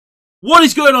What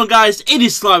is going on, guys? It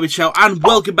is Slimy Chow, and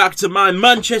welcome back to my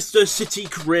Manchester City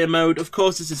career mode. Of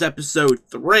course, this is episode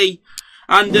 3.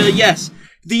 And yes,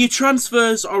 the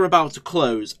transfers are about to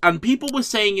close. And people were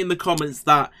saying in the comments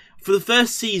that for the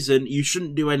first season, you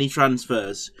shouldn't do any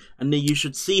transfers. And then you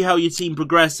should see how your team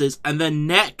progresses. And then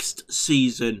next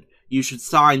season, you should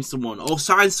sign someone. Or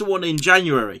sign someone in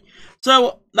January.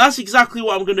 So, that's exactly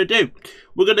what I'm going to do.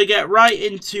 We're going to get right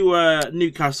into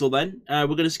Newcastle then. We're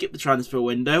going to skip the transfer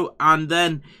window. And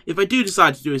then, if I do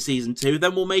decide to do a Season 2,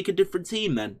 then we'll make a different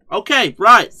team then. Okay,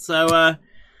 right. So,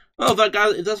 well,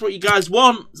 if that's what you guys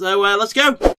want. So, let's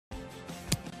go.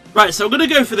 Right, so I'm going to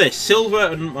go for this.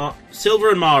 Silva and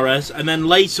Mahrez. And then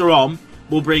later on,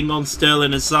 we'll bring on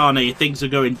Sterling and Sane if things are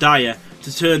going dire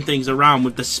to turn things around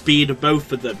with the speed of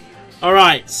both of them.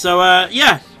 Alright, so,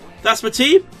 yeah. That's my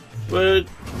team.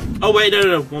 Oh wait,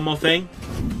 no, one more thing.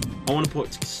 I want to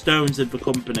put Stones in for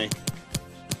company.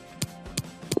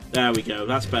 There we go,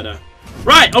 that's better.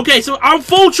 Right, okay, so I'm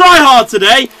full try hard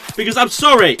today because I'm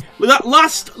sorry, but that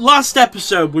last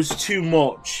episode was too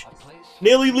much.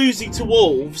 Nearly losing to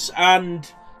Wolves and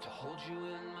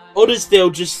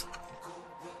Huddersfield just.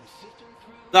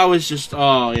 That was just,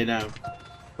 oh, you know.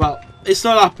 Well, it's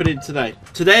not happening today.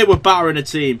 Today we're battering a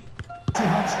team.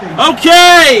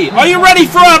 Okay, are you ready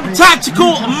for a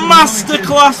tactical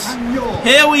masterclass?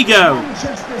 Here we go.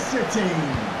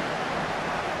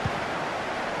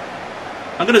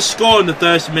 I'm going to score in the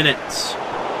 30 minutes.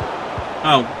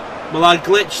 Oh, well, I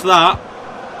glitched that.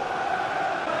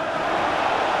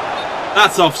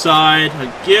 That's offside.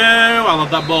 Thank you. I'll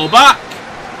have that ball back.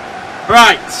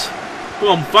 Right. Come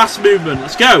on, fast movement.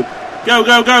 Let's go. Go,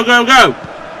 go, go, go, go.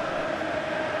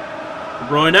 De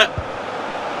Bruyne.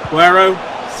 Aguero,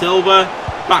 Silva,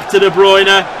 back to De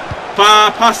Bruyne,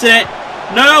 pass it,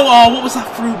 no, oh, what was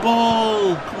that through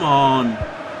ball, come on,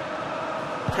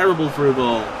 terrible through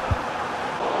ball.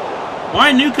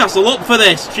 Why Newcastle up for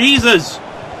this, Jesus.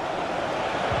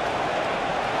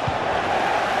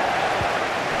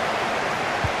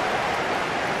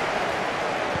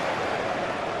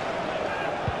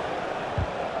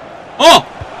 Oh,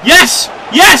 yes,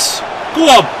 yes, go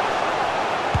on.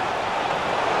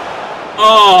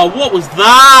 Oh, what was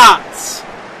that?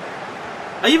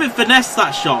 I even finessed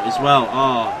that shot as well.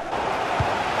 Oh.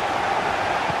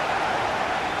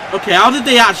 Okay, how did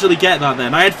they actually get that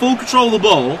then? I had full control of the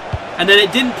ball, and then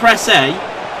it didn't press A,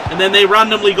 and then they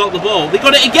randomly got the ball. They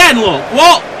got it again, look.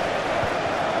 What?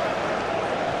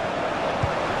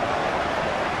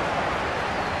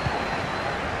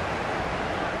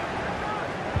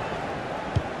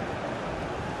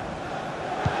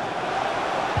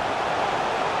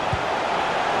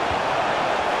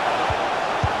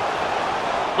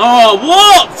 Oh,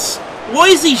 what? What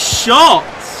is he shot?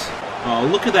 Oh,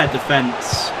 look at their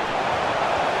defence.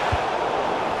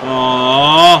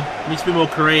 Oh, needs to be more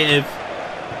creative.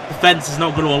 Defence is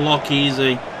not going to unlock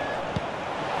easy.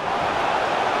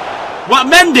 What,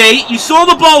 Mendy? You saw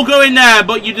the ball go in there,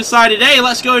 but you decided, hey,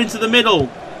 let's go into the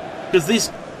middle. Because this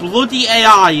bloody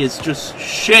AI is just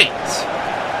shit.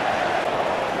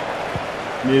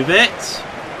 Move it.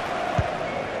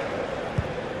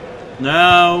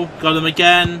 No, got him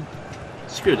again.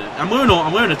 Screw it. I'm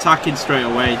going attacking straight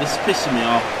away. This is pissing me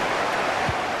off.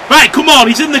 Right, come on,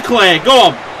 he's in the clear. Go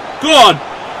on. Go on.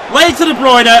 Lay it to De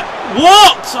Bruyne.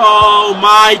 What? Oh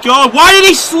my god. Why did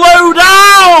he slow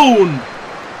down?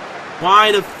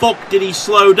 Why the fuck did he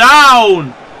slow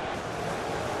down?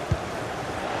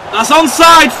 That's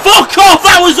onside. Fuck off.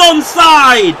 That was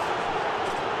onside.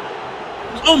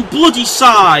 It was on bloody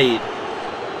side.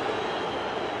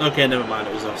 Okay, never mind,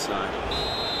 it was offside.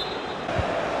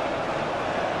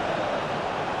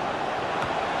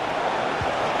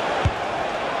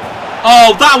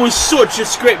 Oh, that was such a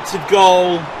scripted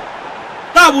goal.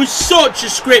 That was such a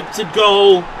scripted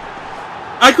goal.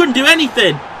 I couldn't do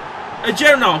anything.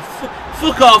 Jerno,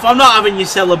 fuck off, I'm not having you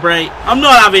celebrate. I'm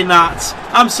not having that.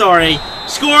 I'm sorry.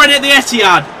 Scoring at the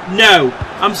Etihad? No.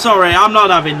 I'm sorry, I'm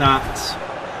not having that.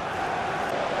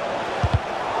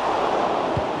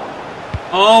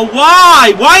 Oh,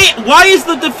 why? Why is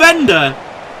the defender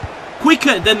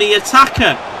quicker than the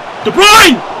attacker? De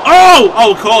Bruyne! Oh!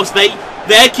 Oh, of course,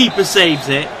 their keeper saves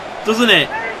it, doesn't it?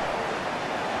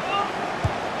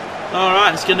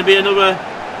 Alright, it's going to be another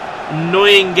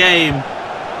annoying game.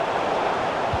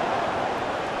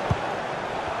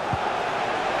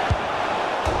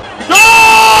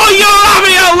 Oh! You're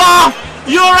having a laugh!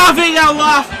 You're having a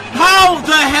laugh! How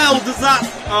the hell does that...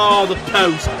 Oh, the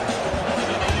post.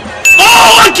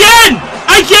 Oh, again!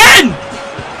 Again!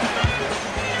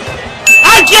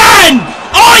 Again!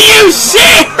 Are you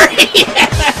serious?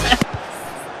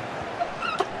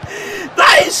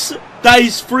 That is That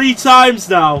is 3 times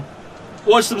now.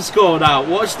 Watch them score now.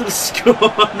 Watch them score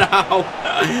now.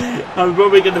 I'm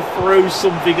probably going to throw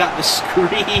something at the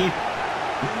screen.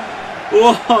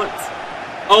 What?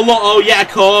 Oh, look. Oh, yeah, of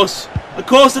course. Of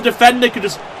course the defender could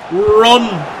just run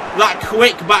that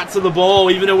quick back to the ball,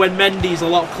 even though when Mendy's a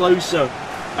lot closer.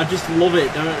 I just love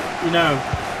it, don't you know?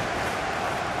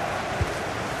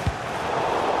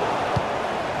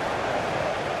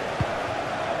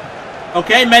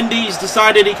 Okay, Mendy's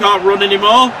decided he can't run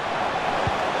anymore.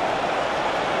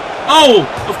 Oh,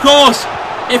 of course.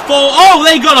 Oh,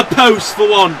 they got a post for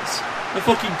once. A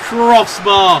fucking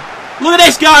crossbar. Look at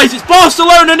this, guys. It's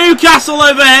Barcelona Newcastle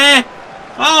over here.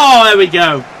 Oh, there we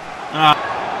go.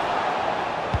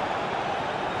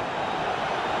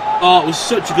 Oh, it was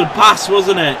such a good pass,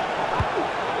 wasn't it?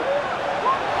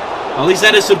 At least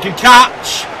Edison can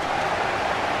catch.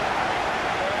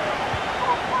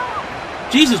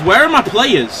 Jesus, where are my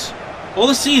players? All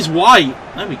I see is white.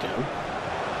 There we go.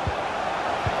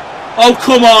 Oh,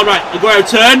 come on. Right, Aguero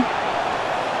turn.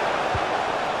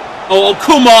 Oh,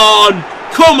 come on.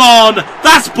 Come on.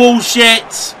 That's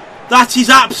bullshit. That is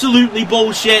absolutely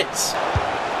bullshit.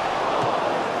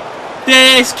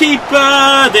 This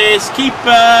keeper. This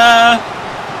keeper.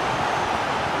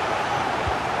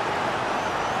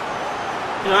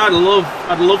 You know,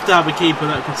 I'd love to have a keeper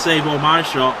that could save all my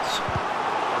shots.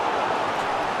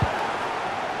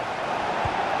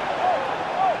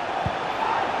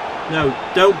 No,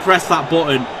 don't press that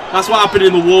button. That's what happened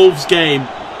in the Wolves game.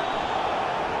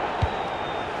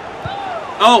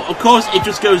 Oh, of course, it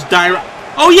just goes direct.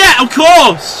 Oh, yeah, of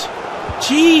course.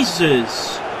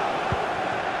 Jesus.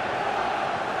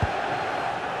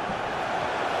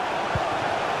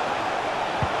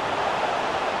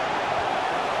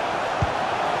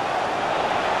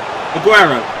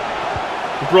 Aguero.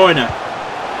 De Bruyne.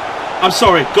 I'm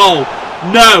sorry, goal.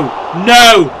 No,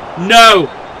 no, no,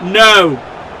 no.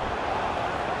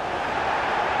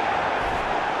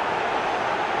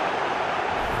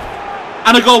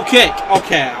 And a goal kick.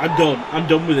 Okay, I'm done. I'm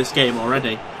done with this game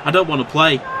already. I don't want to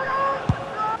play. Go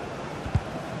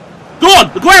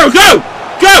on, Aguero, go!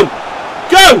 Go!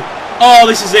 Go! Oh,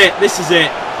 this is it. This is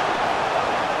it.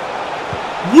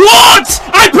 What?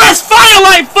 I pressed fire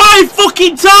like 5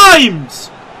 fucking times!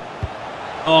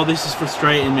 Oh, this is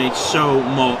frustrating me so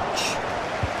much.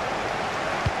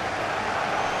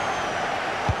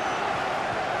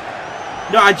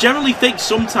 No, I generally think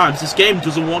sometimes this game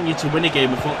doesn't want you to win a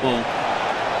game of football.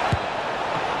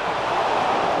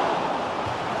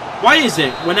 Why is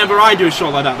it, whenever I do a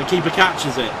shot like that, the keeper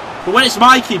catches it? But when it's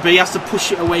my keeper, he has to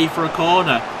push it away for a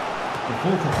corner.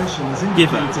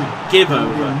 Give over. Give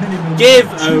over. Give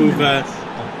over.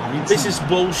 This is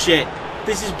bullshit.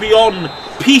 This is beyond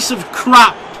piece of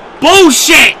crap.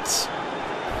 Bullshit!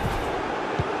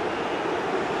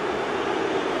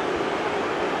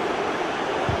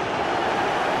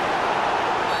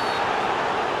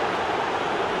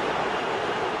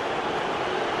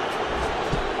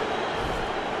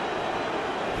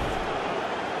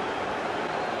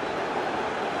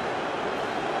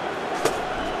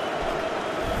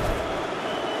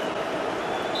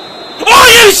 Are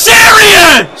you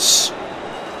serious?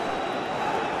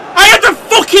 I had the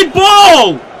fucking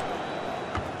ball!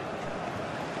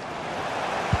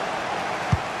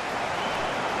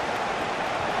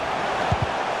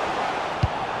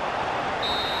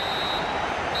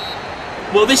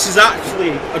 Well, this is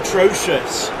actually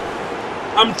atrocious.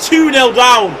 I'm 2-0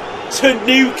 down to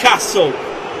Newcastle.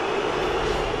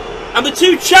 And the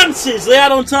 2 chances they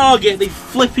had on target, they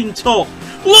flipping took.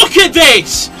 Look at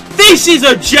this! This is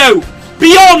a joke!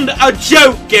 Beyond a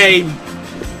joke game!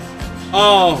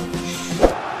 Oh.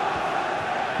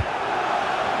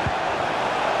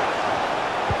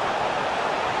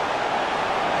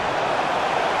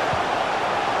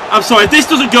 I'm sorry, if this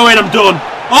doesn't go in, I'm done.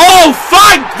 Oh,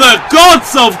 thank the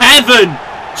gods of heaven!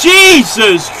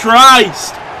 Jesus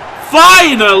Christ!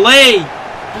 Finally!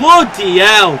 Bloody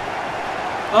hell!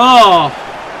 Oh.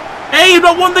 Hey, you've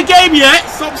not won the game yet!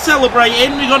 Stop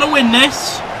celebrating, we're gonna win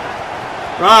this.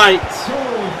 Right.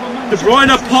 De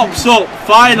Bruyne pops up,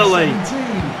 finally.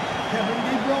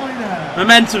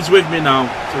 Momentum's with me now.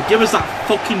 So give us that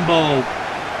fucking ball.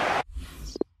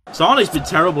 Sony's been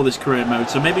terrible this career mode,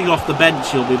 so maybe off the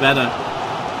bench he'll be better.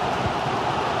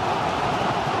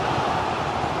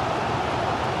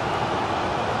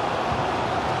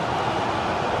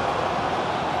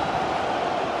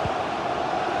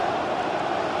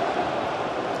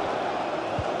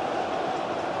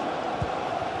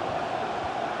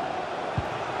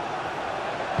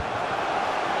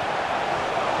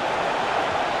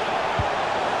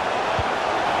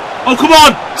 Oh, come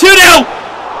on! 2-0!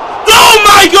 Oh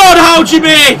my my God, how'd you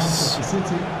miss?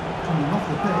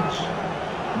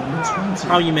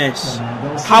 How you miss?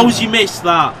 How's you miss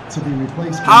that?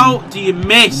 How do you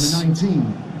miss?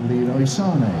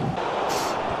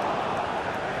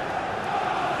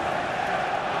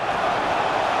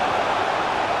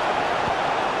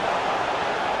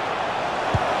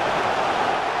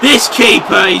 This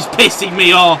keeper is pissing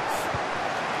me off.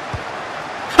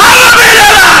 Have a bit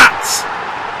of that!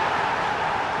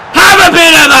 Have a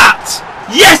bit of that!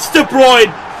 Yes, De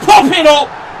Bruyne, pop it up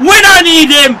when I need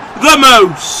him the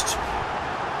most.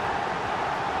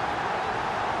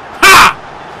 Ha!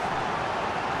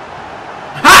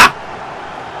 Ha!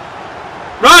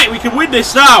 Right, we can win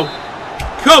this now.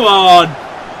 Come on.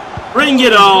 Bring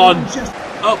it on.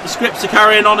 Oh, the scripts are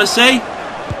carrying on, I see.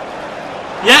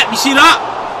 Yep, you see that?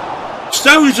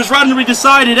 Stones just randomly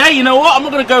decided, hey, you know what? I'm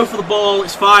not going to go for the ball.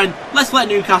 It's fine. Let's let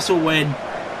Newcastle win.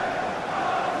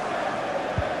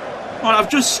 Right, I've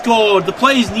just scored. The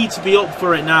players need to be up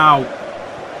for it now.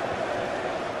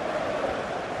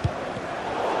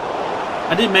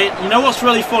 I did, mate. You know what's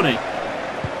really funny?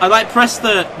 I press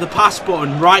the pass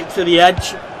button right to the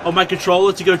edge of my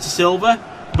controller to go to silver,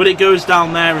 but it goes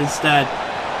down there instead.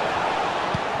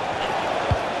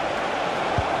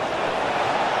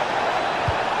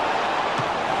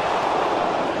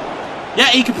 Yeah,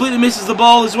 he completely misses the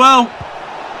ball as well.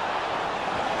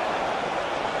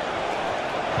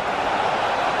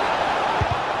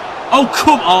 Oh,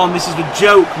 come on. This is a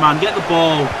joke, man. Get the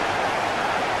ball.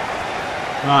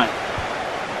 Right.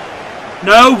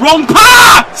 No, wrong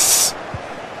pass!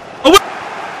 Oh,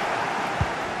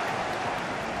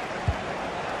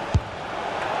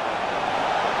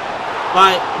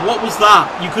 like, what was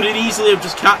that? You could have easily have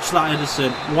just catched that,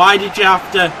 Edison. Why did you have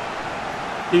to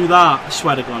do that? I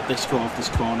swear to God, they score off this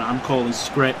corner. I'm calling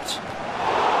script.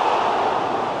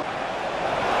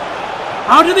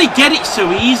 How do they get it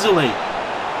so easily?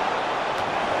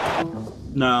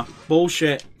 Nah,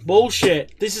 bullshit.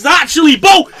 Bullshit. This is actually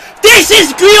This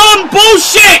is beyond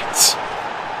bullshit!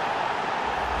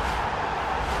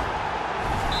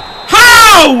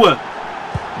 How?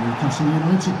 Newcastle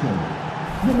United goal.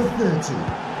 Number 30,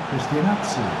 Christian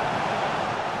Atsu.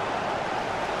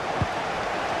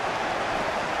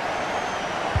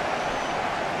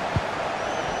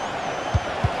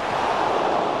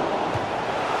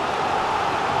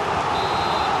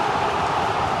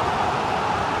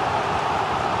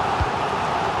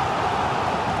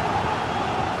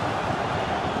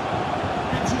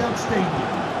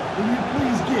 Will you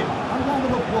please give a round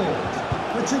of applause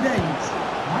for today's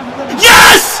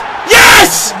Yes!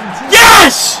 Yes!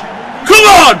 Yes! Come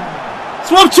on!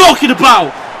 That's what I'm talking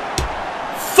about!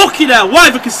 Fucking hell, why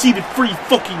have I conceded 3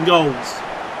 fucking goals?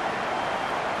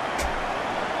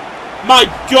 My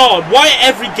God, why are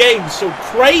every game so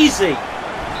crazy?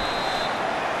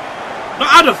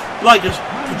 Out of, like,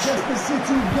 Manchester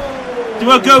City goal. Do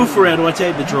I go for it or do I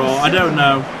take the draw? I don't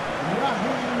know.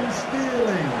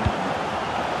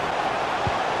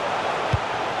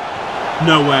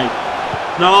 No way.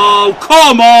 No,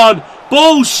 come on!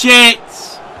 Bullshit!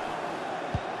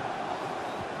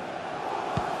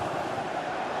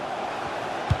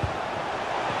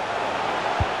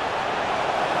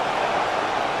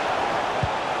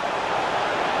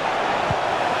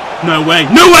 No way!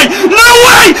 No way! No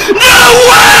way! No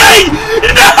way!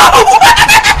 No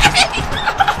way!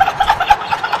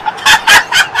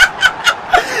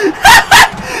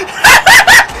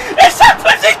 It's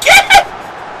happened again!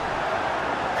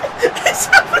 It's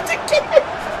happened again!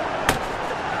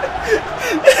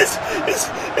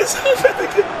 It's happened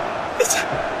again!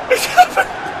 It's happened!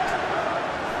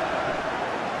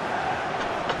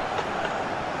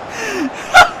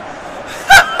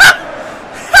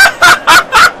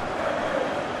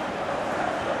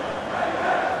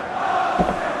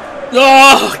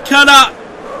 Oh, cannot!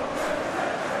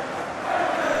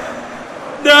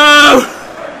 No!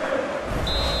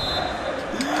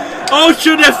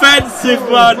 Ultra defensive,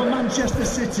 man! For Manchester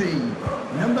City,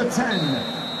 number 10,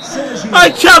 Sergio. I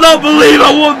cannot believe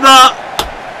I won that!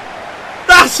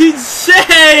 That's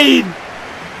insane!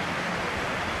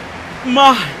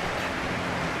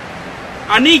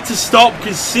 I need to stop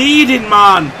conceding,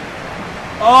 man!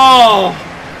 Oh!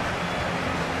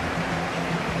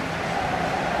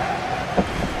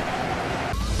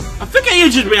 I think I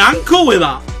injured my ankle with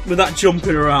that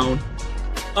jumping around.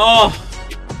 Oh.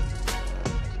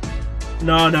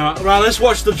 No. Right, let's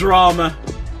watch the drama.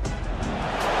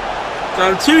 So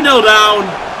I'm 2-0 down.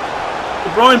 De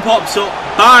Bruyne pops up.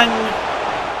 Bang.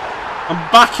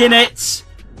 I'm back in it.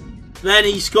 Then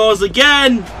he scores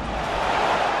again.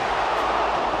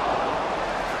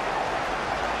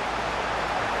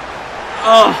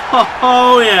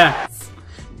 Oh yeah.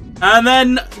 And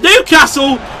then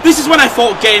Newcastle. This is when I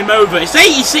thought game over. It's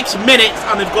 86 minutes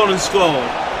and they've gone and scored.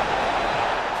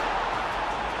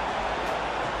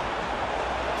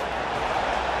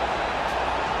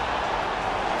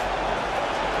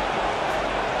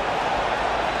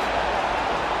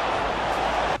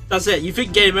 That's it. You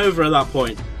think game over at that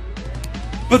point.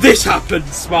 But this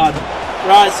happens, man.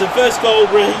 Right, so first goal,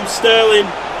 Raheem Sterling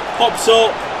pops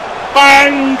up.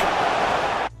 Bang!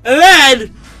 And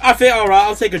then, I think, alright,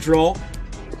 I'll take a draw.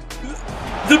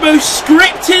 The most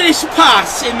scriptedest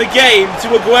pass in the game to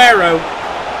Aguero.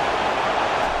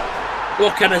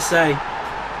 What can I say?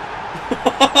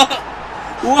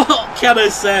 What can I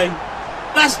say?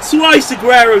 That's twice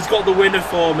Aguero's got the winner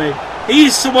for me.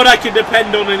 He's someone I can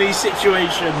depend on in these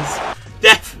situations.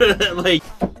 Definitely.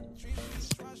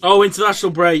 Oh,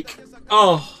 international break.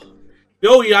 Oh,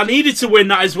 yeah, I needed to win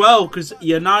that as well because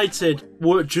United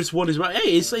just won as well.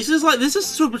 Hey, it's just like this is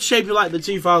sort of shaping like the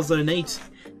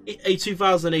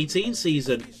 2018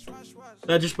 season.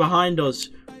 They're just behind us.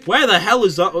 Where the hell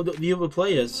is that? The other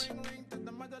players?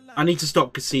 I need to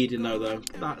stop conceding though.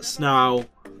 That's now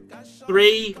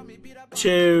 3,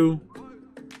 2,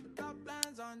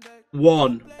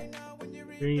 1.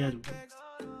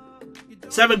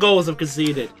 7 goals I've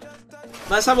conceded.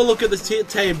 Let's have a look at the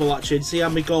table actually and see how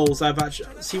many goals I've actually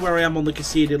see where I am on the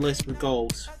conceded list with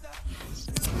goals.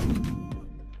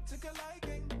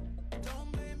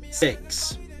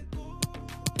 6.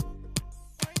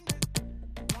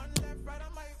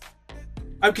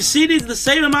 I've conceded the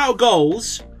same amount of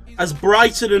goals as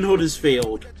Brighton and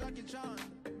Huddersfield.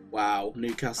 Wow,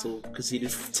 Newcastle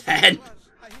conceded 10.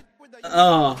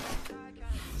 Oh.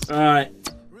 Alright.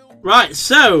 Right,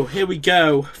 so here we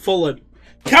go. Fulham.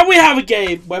 Can we have a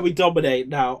game where we dominate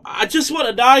now? I just want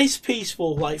a nice,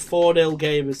 peaceful, like 4-0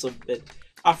 game or something.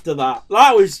 After that.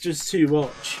 That was just too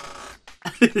much.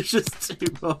 It was just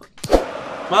too much.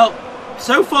 Well,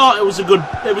 so far it was good.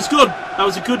 That was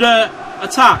a good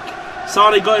attack.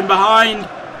 Sony got in behind,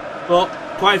 but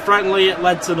quite frankly, it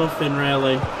led to nothing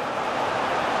really.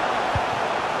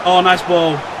 Oh, nice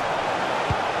ball.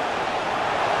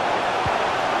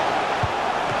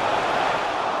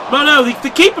 But no, the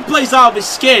keeper plays out of his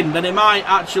skin, then it might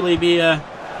actually be a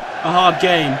hard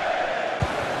game.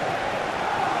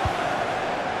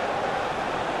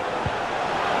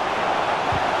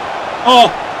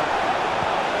 Oh!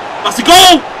 That's a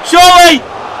goal! Surely!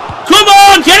 Come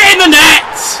on! Get it in the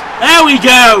net! There we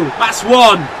go! That's 1.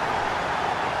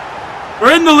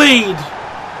 We're in the lead.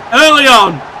 Early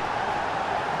on.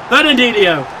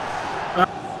 Fernandinho.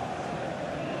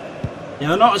 Yeah,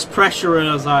 they're not as pressuring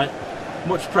as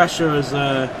much pressure as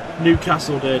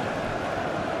Newcastle did.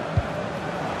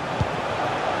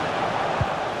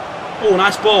 Oh,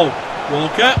 nice ball.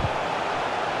 Walker.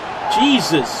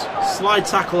 Jesus. Slide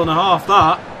tackle and a half,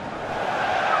 that.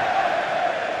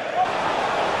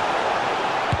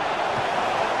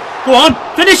 Go on.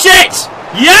 Finish it!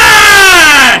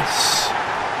 Yes!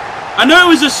 I know it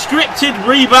was a scripted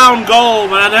rebound goal,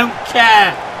 but I don't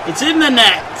care. It's in the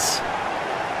net.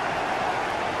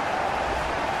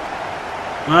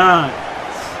 Right.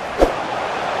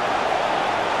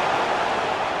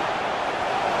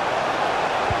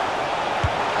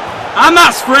 And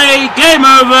that's free. Game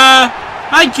over.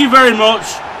 Thank you very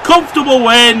much. Comfortable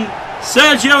win.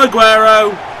 Sergio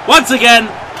Aguero, once again,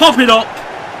 popping up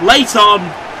late on,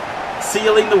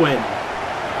 sealing the win.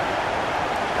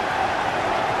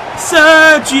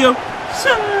 Sergio.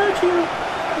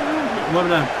 What about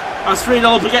that? That's 3-0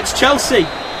 up against Chelsea.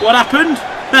 What happened?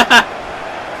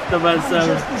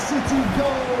 Manchester City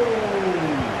goal.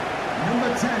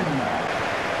 Number 10.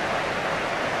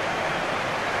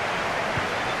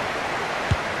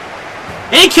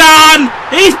 He can!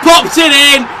 He's popped it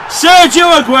in!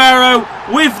 Sergio Aguero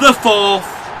with the 4th.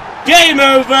 Game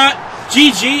over.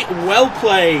 GG, well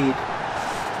played.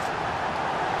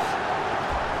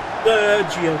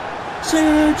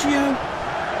 Sergio.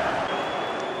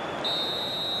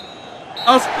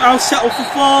 I'll settle for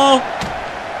 4.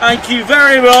 Thank you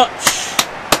very much.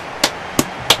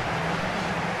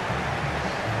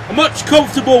 A much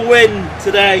comfortable win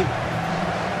today.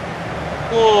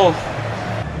 Oh.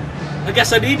 I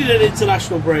guess I needed an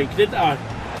international break, didn't I?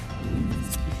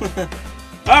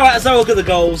 Alright, let's have a look at the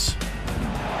goals.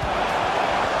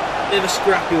 Bit of a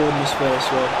scrappy one, this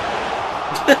first one.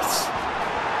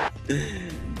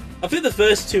 I think the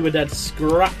first 2 were dead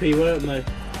scrappy, weren't they?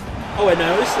 Oh wait,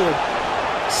 no, it's a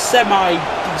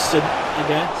semi-decent, I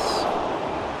guess.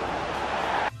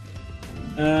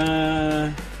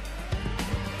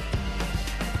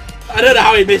 I don't know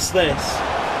how he missed this.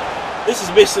 This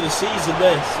is missing a season,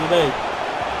 this, you know.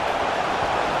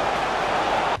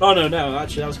 Oh no,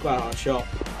 actually that was quite a hard shot.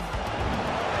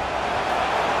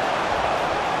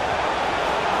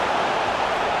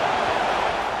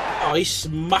 Oh, he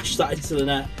smashed that into the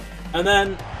net. And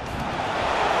then...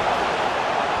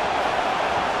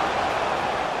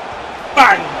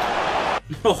 bang!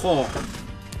 Oh,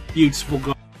 beautiful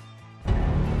goal.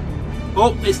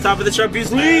 Oh, it's time for the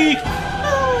Champions League!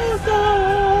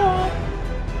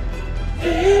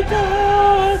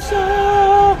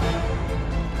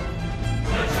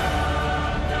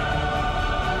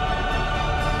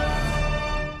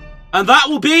 And that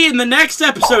will be in the next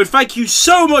episode. Thank you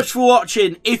so much for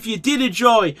watching. If you did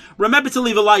enjoy, remember to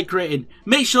leave a like rating.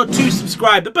 Make sure to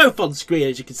subscribe. They're both on the screen,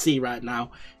 as you can see right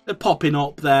now. They're popping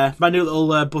up there. My new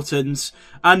little buttons.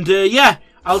 And yeah,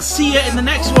 I'll see you in the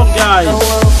next one,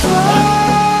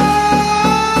 guys.